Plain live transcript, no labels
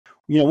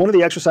one of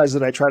the exercises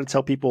that I try to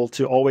tell people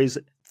to always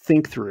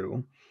think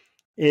through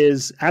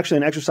is actually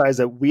an exercise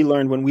that we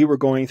learned when we were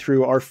going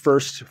through our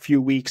first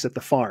few weeks at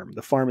the farm.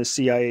 The farm is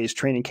CIA's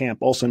training camp,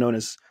 also known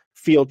as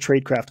Field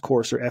Tradecraft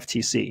Course, or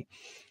FTC.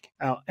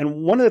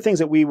 And one of the things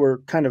that we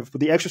were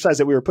the exercise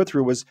that we were put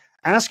through was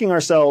asking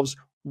ourselves,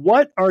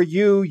 what are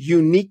you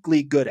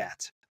uniquely good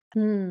at?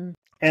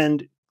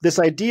 And this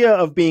idea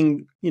of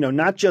being,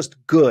 not just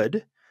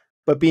good,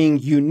 but being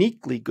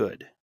uniquely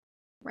good.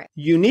 Right.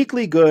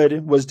 Uniquely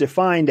good was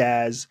defined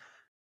as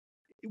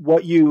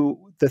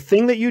the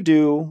thing that you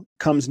do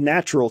comes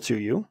natural to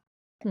you.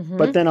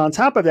 But then on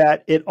top of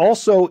that, it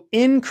also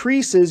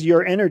increases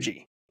your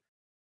energy.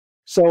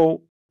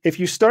 So if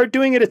you start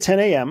doing it at 10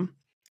 a.m.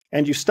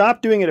 and you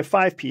stop doing it at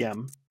 5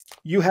 p.m.,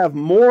 you have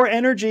more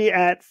energy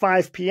at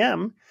 5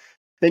 p.m.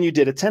 than you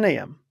did at 10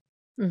 a.m.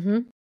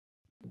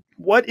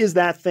 What is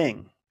that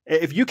thing?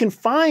 If you can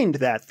find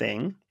that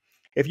thing,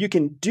 if you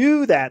can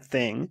do that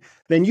thing,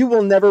 then you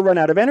will never run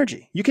out of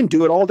energy. You can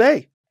do it all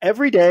day,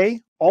 every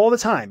day, all the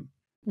time.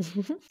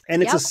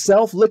 And it's a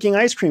self-licking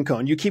ice cream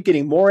cone. You keep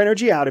getting more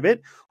energy out of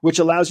it, which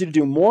allows you to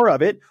do more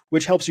of it,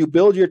 which helps you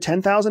build your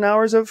 10,000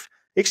 hours of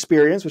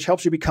experience, which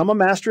helps you become a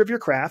master of your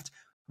craft.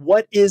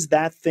 What is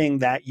that thing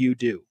that you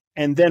do?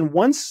 And then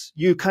once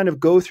you kind of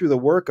go through the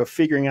work of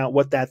figuring out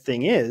what that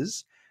thing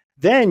is,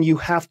 then you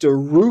have to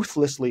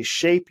ruthlessly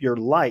shape your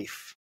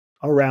life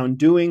around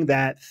doing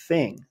that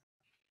thing.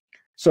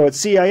 So at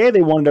CIA,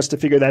 they wanted us to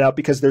figure that out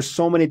because there's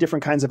so many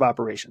different kinds of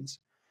operations.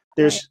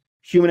 There's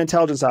human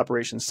intelligence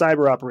operations,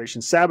 cyber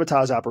operations,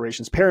 sabotage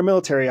operations,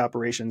 paramilitary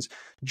operations,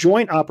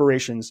 joint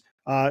operations,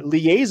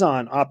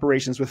 liaison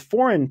operations with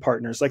foreign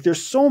partners. Like,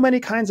 there's so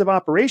many kinds of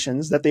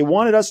operations that they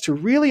wanted us to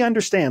really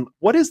understand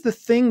what is the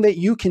thing that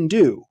you can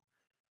do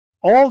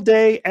all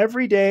day,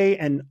 every day,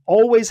 and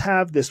always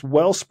have this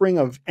wellspring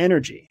of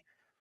energy.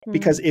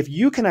 Because if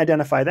you can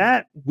identify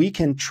that, we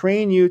can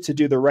train you to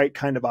do the right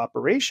kind of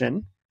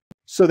operation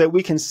so that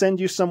we can send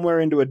you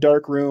somewhere into a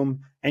dark room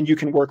and you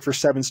can work for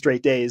 7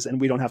 straight days and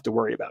we don't have to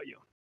worry about you.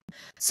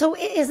 So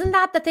isn't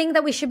that the thing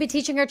that we should be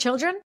teaching our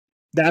children?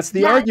 That's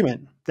the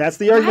argument. That's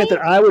the argument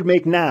that I would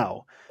make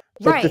now.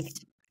 But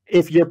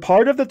if you're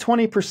part of the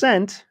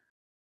 20%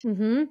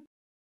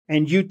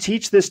 and you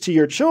teach this to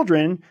your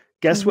children,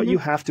 guess what you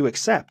have to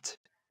accept?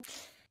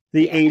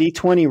 The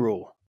 80-20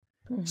 rule.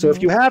 So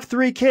if you have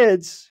 3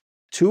 kids,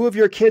 2 of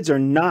your kids are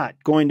not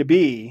going to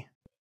be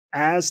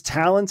as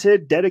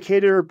talented,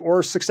 dedicated,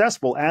 or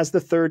successful as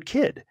the 3rd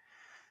kid,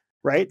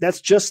 right?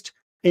 That's just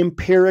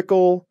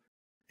empirical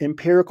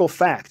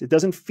fact. It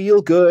doesn't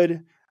feel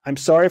good. I'm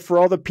sorry for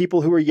all the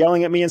people who are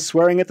yelling at me and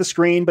swearing at the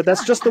screen, but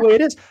that's just the way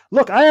it is.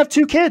 Look, I have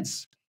 2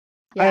 kids.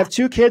 I have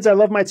 2 kids. I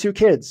love my 2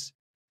 kids.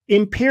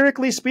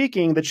 Empirically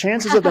speaking, the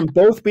chances of them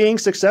both being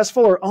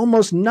successful are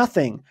almost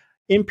nothing.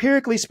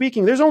 Empirically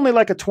speaking, there's only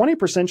like a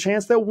 20%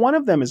 chance that one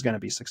of them is going to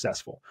be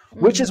successful,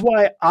 which is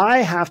why I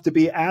have to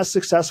be as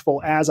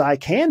successful as I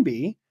can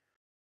be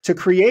to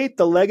create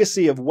the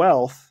legacy of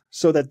wealth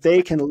so that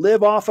they can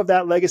live off of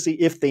that legacy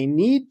if they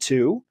need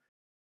to.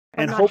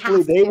 And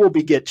hopefully they will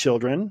beget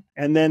children.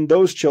 And then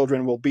those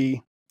children will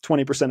be,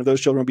 20% of those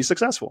children will be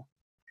successful.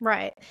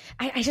 Right.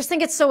 I just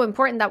think it's so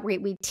important that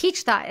we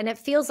teach that. And it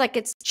feels like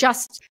it's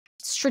just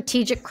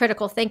strategic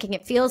critical thinking.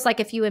 It feels like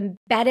if you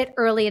embed it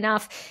early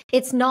enough,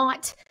 it's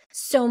not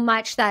so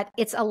much that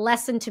it's a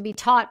lesson to be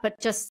taught,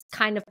 but just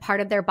kind of part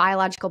of their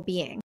biological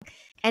being.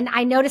 And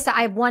I noticed that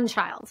I have 1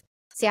 child.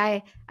 See,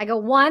 I go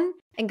 1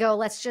 and go,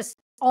 let's just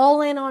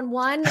all in on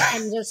 1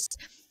 and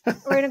just,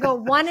 we're going to go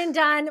 1 and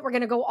done. We're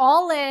going to go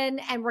all in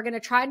and we're going to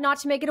try not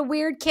to make it a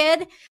weird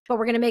kid, but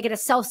we're going to make it a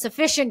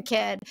self-sufficient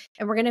kid.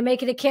 And we're going to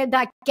make it a kid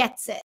that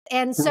gets it.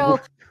 And so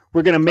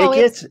we're going to make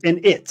it an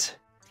it.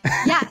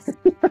 Yes,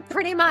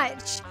 pretty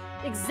much.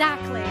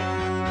 Exactly.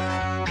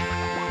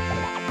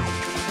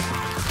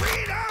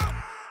 Freedom!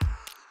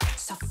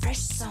 So fresh,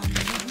 so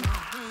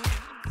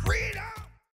new. Freedom!